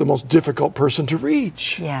that's the most difficult person to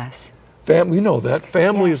reach. Yes. We know that.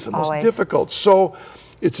 Family is the most difficult. So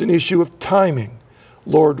it's an issue of timing.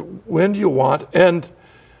 Lord, when do you want? And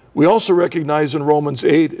we also recognize in Romans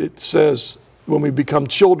 8, it says, when we become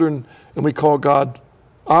children and we call God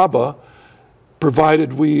Abba,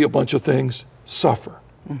 provided we, a bunch of things, suffer.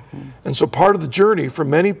 And so part of the journey for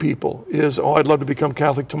many people is, oh, I'd love to become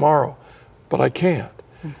Catholic tomorrow, but I can't.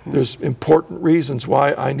 There's important reasons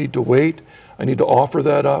why I need to wait. I need to offer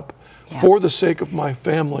that up. for the sake of my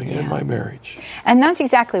family and my marriage. And that's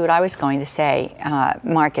exactly what I was going to say,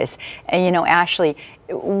 Marcus. And, you know, Ashley,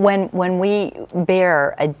 when we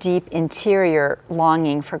bear a deep interior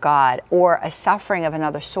longing for God, or a suffering of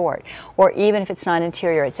another sort, or even if it's not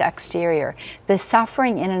interior, it's exterior, the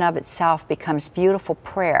suffering in and of itself becomes beautiful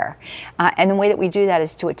prayer. And the way that we do that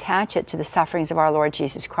is to attach it to the sufferings of our Lord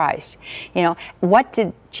Jesus Christ. You know, what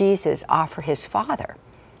did Jesus offer his Father?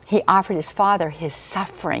 He offered his Father his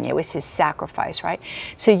suffering. It was his sacrifice, right?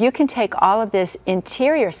 So you can take all of this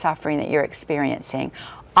interior suffering that you're experiencing,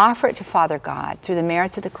 offer it to Father God through the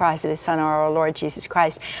merits of the cross of his Son, our Lord Jesus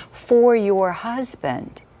Christ, for your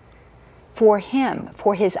husband, for him,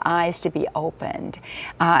 for his eyes to be opened.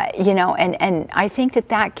 You know, and I think that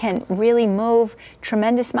that can really move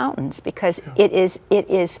tremendous mountains, because it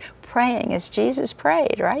is praying as Jesus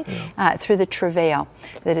prayed, right? Through the travail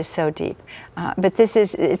that is so deep. But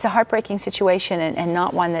it's a heartbreaking situation, and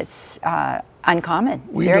not one that's uncommon.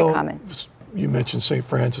 It's very common. You mentioned St.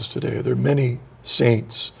 Francis today. There are many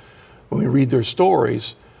saints, when we read their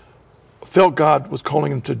stories, felt God was calling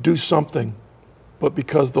them to do something, but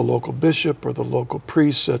because the local bishop or the local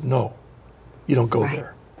priest said, no, you don't go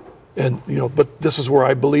there. And, you know, but this is where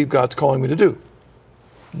I believe God's calling me to do.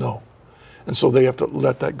 No. And so they have to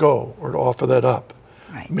let that go, or to offer that up.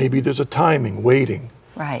 Maybe there's a timing, waiting.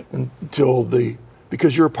 Until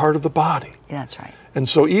because you're a part of the body. That's right. And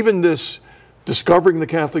so even this discovering the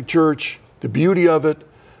Catholic Church, the beauty of it,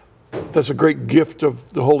 that's a great gift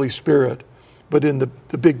of the Holy Spirit. But in the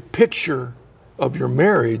big picture of your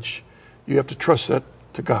marriage, you have to trust that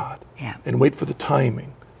to God. And wait for the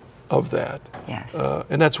timing of that.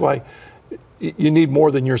 And that's why you need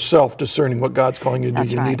more than yourself discerning what God's calling you to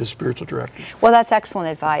do. You need a spiritual director. Well, that's excellent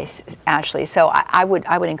advice, Ashley. So I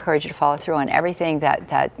would encourage you to follow through on everything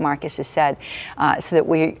that Marcus has said, so that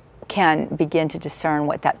we can begin to discern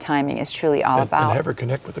what that timing is truly all about. And have her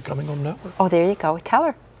connect with the Coming Home Network. Oh, there you go. Tell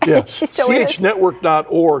her. Yeah, She's still with us.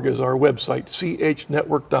 chnetwork.org is our website,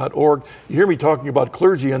 chnetwork.org. You hear me talking about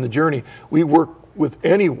clergy on the journey. We work with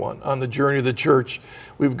anyone on the journey of the church.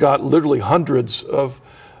 We've got literally hundreds of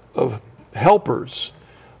helpers,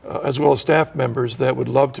 as well as staff members, that would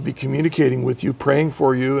love to be communicating with you, praying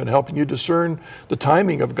for you, and helping you discern the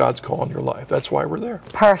timing of God's call in your life. That's why we're there.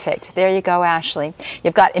 Perfect. There you go, Ashley.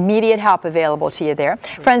 You've got immediate help available to you there.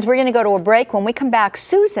 Friends, we're going to go to a break. When we come back,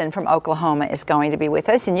 Susan from Oklahoma is going to be with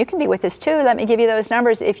us, and you can be with us too. Let me give you those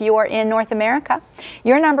numbers if you are in North America.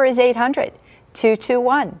 Your number is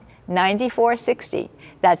 800-221-9460.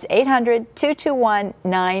 That's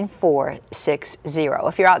 800-221-9460.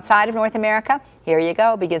 If you're outside of North America, here you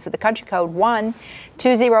go. It begins with the country code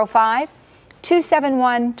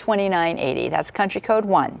 1-205-271-2980. That's country code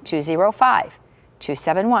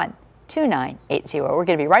 1-205-271-2980. We're going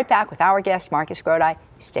to be right back with our guest, Marcus Grodi.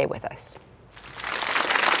 Stay with us.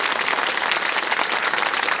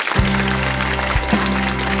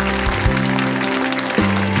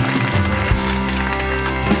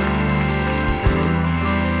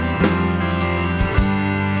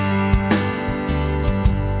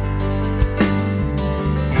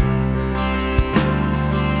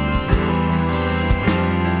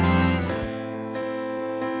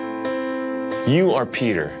 You are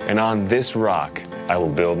Peter, and on this rock I will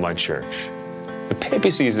build my church. The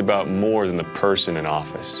papacy is about more than the person in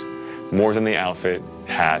office, more than the outfit,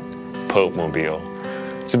 hat, Pope mobile.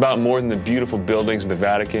 It's about more than the beautiful buildings of the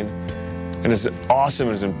Vatican. And as awesome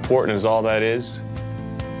and as important as all that is,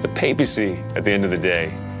 the papacy, at the end of the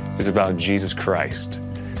day, is about Jesus Christ,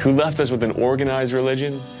 who left us with an organized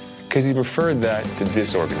religion because he preferred that to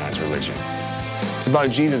disorganized religion. It's about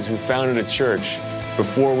Jesus, who founded a church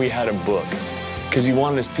before we had a book, because he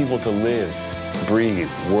wanted his people to live,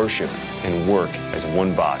 breathe, worship, and work as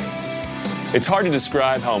one body. It's hard to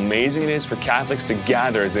describe how amazing it is for Catholics to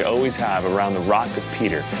gather, as they always have, around the Rock of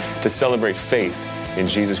Peter to celebrate faith in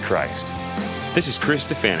Jesus Christ. This is Chris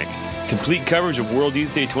Stefanik. Complete coverage of World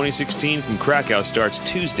Youth Day 2016 from Krakow starts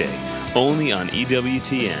Tuesday, only on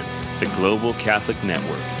EWTN, the Global Catholic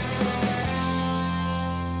Network.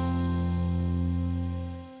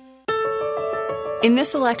 In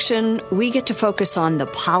this election, we get to focus on the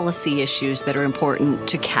policy issues that are important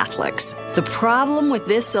to Catholics. The problem with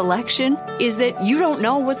this election is that you don't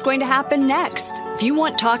know what's going to happen next. If you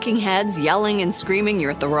want talking heads yelling and screaming,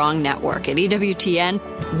 you're at the wrong network. At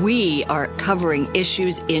EWTN, we are covering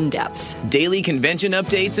issues in depth. Daily convention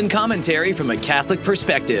updates and commentary from a Catholic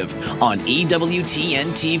perspective on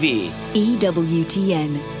EWTN TV.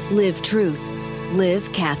 EWTN. Live truth.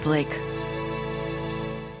 Live Catholic.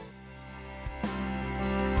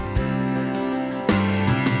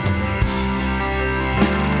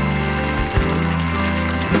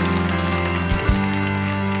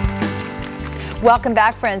 Welcome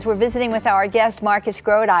back, friends. We're visiting with our guest, Marcus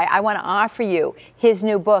Grodi. I want to offer you his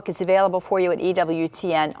new book. It's available for you at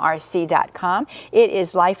EWTNRC.com. It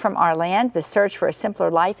is Life from Our Land, The Search for a Simpler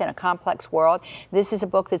Life in a Complex World. This is a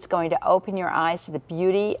book that's going to open your eyes to the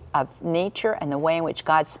beauty of nature and the way in which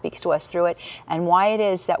God speaks to us through it, and why it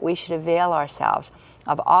is that we should avail ourselves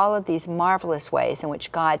of all of these marvelous ways in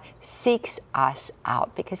which God seeks us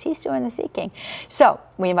out, because He's doing the seeking. So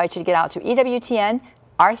we invite you to get out to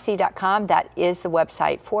EWTNRC.com. That is the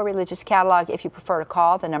website for Religious Catalog. If you prefer to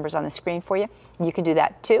call, the number's on the screen for you. You can do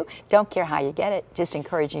that too. Don't care how you get it, just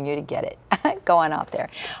encouraging you to get it. Go on out there.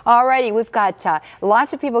 Alrighty, we've got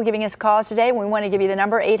lots of people giving us calls today. We want to give you the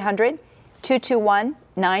number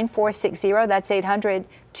 800-221-9460. That's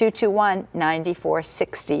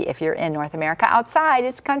 800-221-9460 if you're in North America. Outside,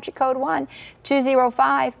 it's country code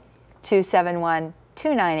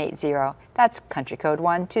 1-205-271-2980. That's country code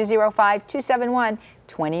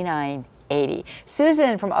 1-205-271-2980.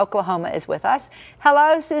 Susan from Oklahoma is with us.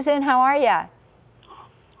 Hello, Susan. How are you?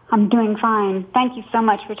 I'm doing fine. Thank you so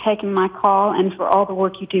much for taking my call and for all the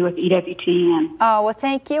work you do with EWTN. Oh, well,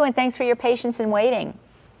 thank you, and thanks for your patience in waiting.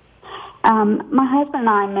 My husband and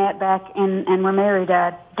I met back and were married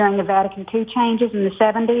during the Vatican II changes in the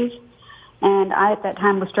 70s, and I at that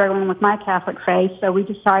time was struggling with my Catholic faith, so we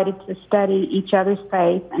decided to study each other's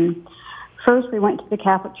faith. And first we went to the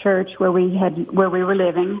Catholic Church where we were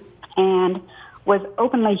living, and was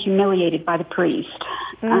openly humiliated by the priest,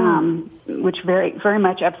 which very, very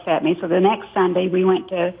much upset me. So the next Sunday we went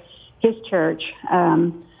to his church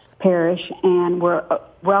parish and were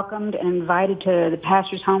welcomed and invited to the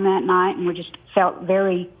pastor's home that night, and we just felt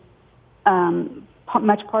very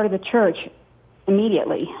much part of the church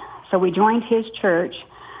immediately. So we joined his church,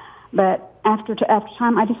 but after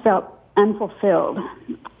time I just felt unfulfilled.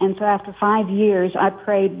 And so after 5 years I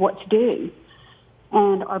prayed what to do.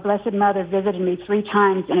 And our Blessed Mother visited me 3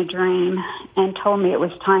 times in a dream and told me it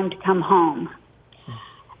was time to come home.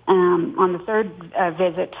 On the third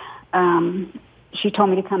visit, she told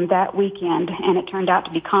me to come that weekend, and it turned out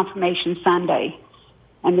to be Confirmation Sunday.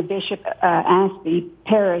 And the bishop asked the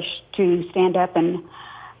parish to stand up and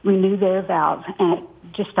renew their vows, and it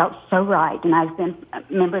just felt so right. And I've been a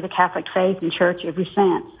member of the Catholic faith and church ever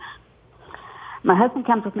since. My husband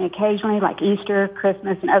comes with me occasionally, like Easter,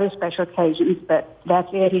 Christmas, and other special occasions, but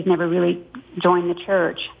that's it. He's never really joined the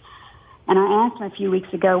church. And I asked him a few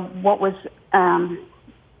weeks ago what was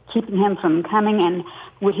keeping him from coming, and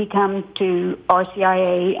would he come to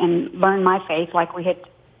RCIA and learn my faith like we had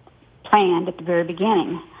planned at the very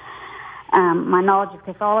beginning. My knowledge of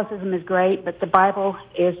Catholicism is great, but the Bible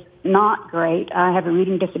is not great. I have a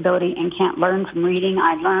reading disability and can't learn from reading.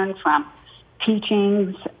 I learn from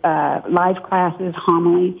teachings, live classes,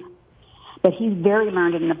 homilies. But he's very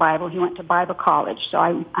learned in the Bible. He went to Bible college, so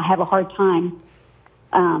I have a hard time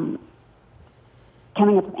coming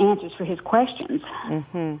up with answers for his questions.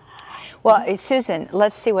 Mm-hmm. Well, Susan,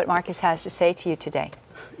 let's see what Marcus has to say to you today.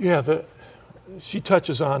 Yeah, she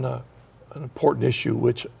touches on an important issue,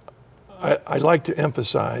 which I like to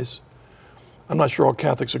emphasize. I'm not sure all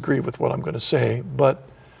Catholics agree with what I'm going to say, but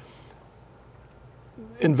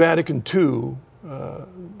in Vatican II,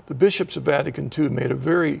 the bishops of Vatican II made a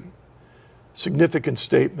very significant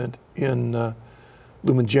statement in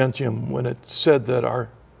Lumen Gentium when it said that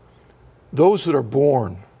those that are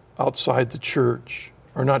born outside the church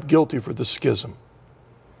are not guilty for the schism.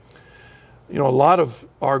 You know, a lot of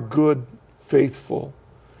our good, faithful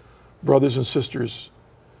brothers and sisters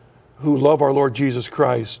who love our Lord Jesus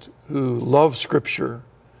Christ, who love Scripture,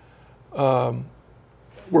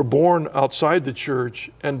 were born outside the church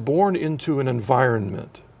and born into an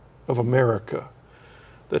environment of America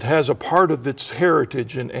that has a part of its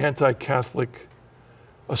heritage in anti-Catholic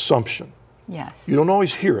assumption. Yes. You don't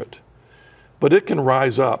always hear it, but it can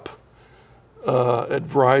rise up at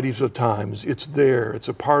varieties of times. It's there. It's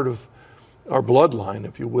a part of our bloodline,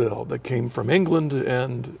 if you will, that came from England,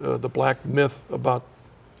 and the black myth about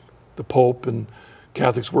the Pope and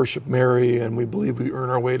Catholics worship Mary and we believe we earn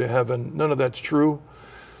our way to heaven. None of that's true.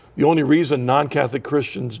 The only reason non-Catholic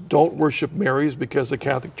Christians don't worship Mary is because the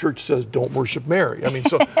Catholic Church says don't worship Mary. I mean,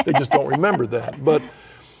 so they just don't remember that. But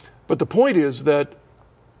the point is that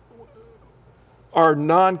our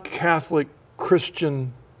non-Catholic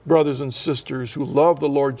Christian brothers and sisters who love the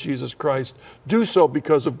Lord Jesus Christ do so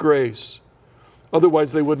because of grace.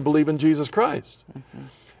 Otherwise, they wouldn't believe in Jesus Christ. Mm-hmm.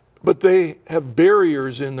 But they have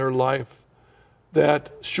barriers in their life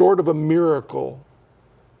that, short of a miracle,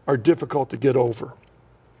 are difficult to get over.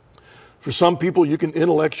 For some people, you can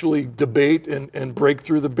intellectually debate and break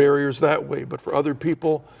through the barriers that way. But for other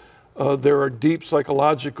people, there are deep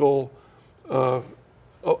psychological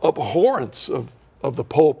abhorrence of the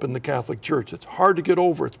Pope and the Catholic Church. It's hard to get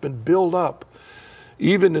over. It's been built up.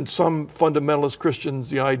 Even in some fundamentalist Christians,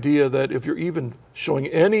 the idea that if you're even showing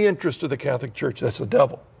any interest to the Catholic Church, that's the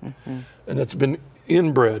devil. Mm-hmm. And that's been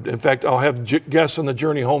inbred. In fact, I'll have guests on the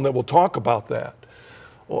journey home that will talk about that.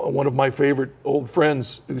 One of my favorite old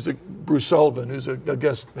friends, Bruce Sullivan, who's a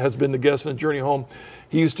guest, has been the guest on the journey home,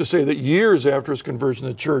 he used to say that years after his conversion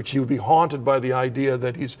to the church, he would be haunted by the idea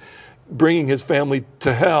that he's bringing his family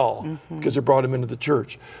to hell because they brought him into the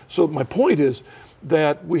church. So my point is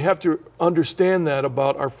that we have to understand that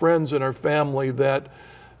about our friends and our family, that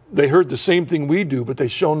they heard the same thing we do, but they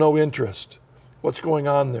show no interest. What's going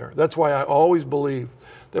on there? That's why I always believe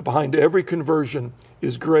that behind every conversion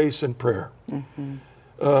is grace and prayer.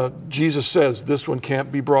 Jesus says this one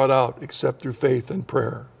can't be brought out except through faith and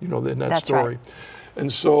prayer, you know, in that story. Right.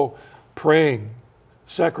 And so praying,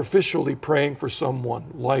 sacrificially praying for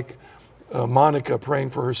someone, like Monica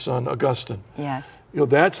praying for her son, Augustine. Yes. You know,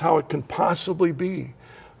 that's how it can possibly be.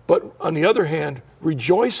 But on the other hand,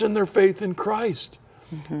 rejoice in their faith in Christ.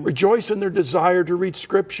 Rejoice in their desire to read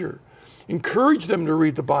Scripture. Encourage them to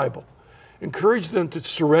read the Bible. Encourage them to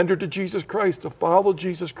surrender to Jesus Christ, to follow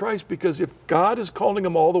Jesus Christ, because if God is calling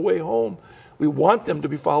them all the way home, we want them to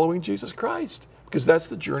be following Jesus Christ, because that's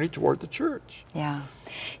the journey toward the church. Yeah.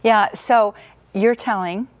 Yeah, so you're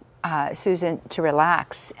telling Susan to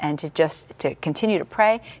relax and to continue to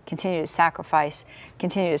pray, continue to sacrifice,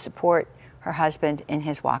 continue to support her husband in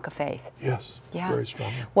his walk of faith. Yes, very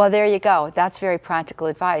strongly. Well, there you go. That's very practical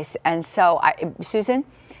advice. And so, Susan,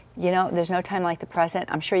 you know, there's no time like the present.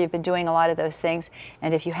 I'm sure you've been doing a lot of those things,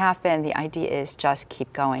 and if you have been, the idea is just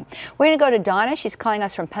keep going. We're going to go to Donna. She's calling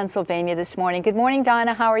us from Pennsylvania this morning. Good morning,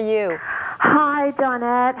 Donna. How are you? Hi,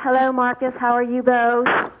 Johnnette. Hello, Marcus. How are you both?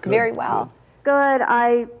 Good. Very well. Good.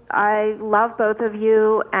 I love both of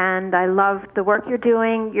you, and I love the work you're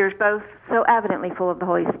doing. You're both so evidently full of the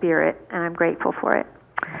Holy Spirit, and I'm grateful for it.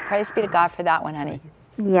 Praise be to God for that one, honey.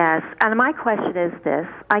 Yes, and my question is this,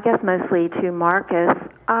 I guess mostly to Marcus.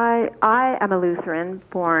 I am a Lutheran,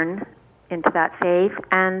 born into that faith,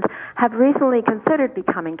 and have recently considered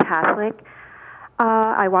becoming Catholic.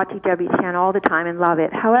 I watch EWTN all the time and love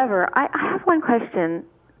it. However, I have one question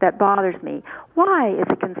that bothers me. Why is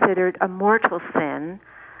it considered a mortal sin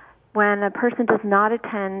when a person does not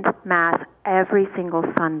attend Mass every single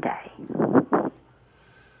Sunday?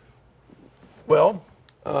 Well,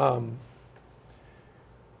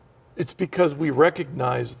 it's because we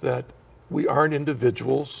recognize that we aren't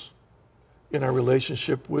individuals in our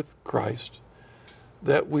relationship with Christ,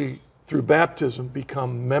 that we, through baptism,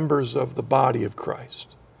 become members of the body of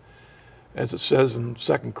Christ. As it says in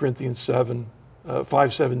 2 Corinthians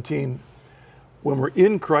 5:17, when we're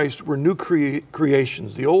in Christ, we're new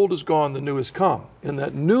creations. The old is gone, the new has come. And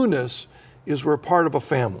that newness is we're part of a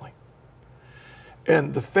family.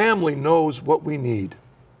 And the family knows what we need.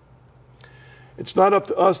 It's not up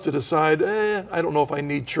to us to decide, I don't know if I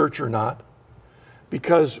need church or not,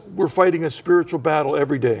 because we're fighting a spiritual battle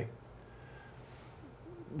every day.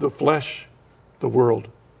 The flesh, the world,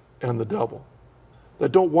 and the devil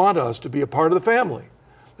that don't want us to be a part of the family.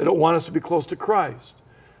 They don't want us to be close to Christ.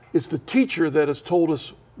 It's the teacher that has told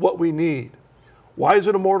us what we need. Why is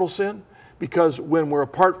it a mortal sin? Because when we're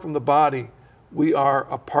apart from the body, we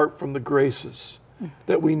are apart from the graces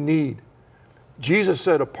that we need. Jesus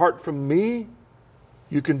said, apart from me,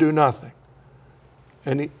 you can do nothing.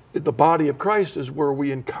 And the body of Christ is where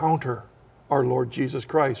we encounter our Lord Jesus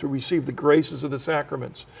Christ. We receive the graces of the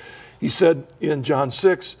sacraments. He said in John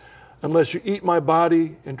 6, unless you eat my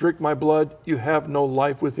body and drink my blood, you have no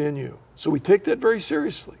life within you. So we take that very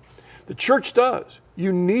seriously. The church does.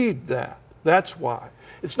 You need that. That's why.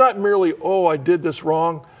 It's not merely, oh, I did this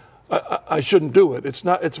wrong, I shouldn't do it.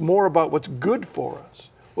 It's more about what's good for us,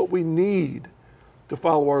 what we need to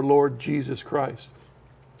follow our Lord Jesus Christ.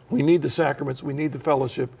 We need the sacraments, we need the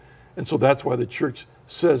fellowship, and so that's why the church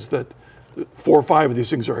says that 4 or 5 of these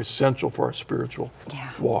things are essential for our spiritual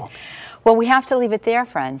walk. Well, we have to leave it there,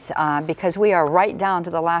 friends, because we are right down to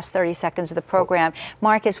the last 30 seconds of the program.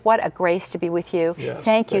 Marcus, what a grace to be with you. Yes,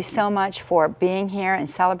 thank you so much for being here and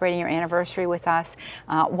celebrating your anniversary with us.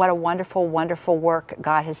 What a wonderful, wonderful work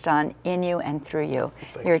God has done in you and through you.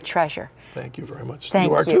 You're a treasure. Thank you very much. Thank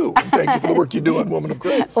you are too. And thank you for the work you do on Woman of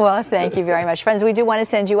Grace. Well, thank you very much. Friends, we do want to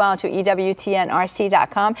send you out to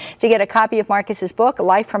EWTNRC.com to get a copy of Marcus's book,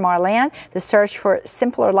 Life from Our Land, The Search for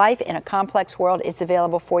Simpler Life in a Complex World. It's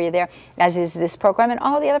available for you there, as is this program and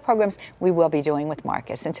all the other programs we will be doing with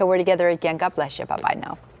Marcus. Until we're together again, God bless you. Bye-bye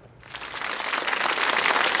now.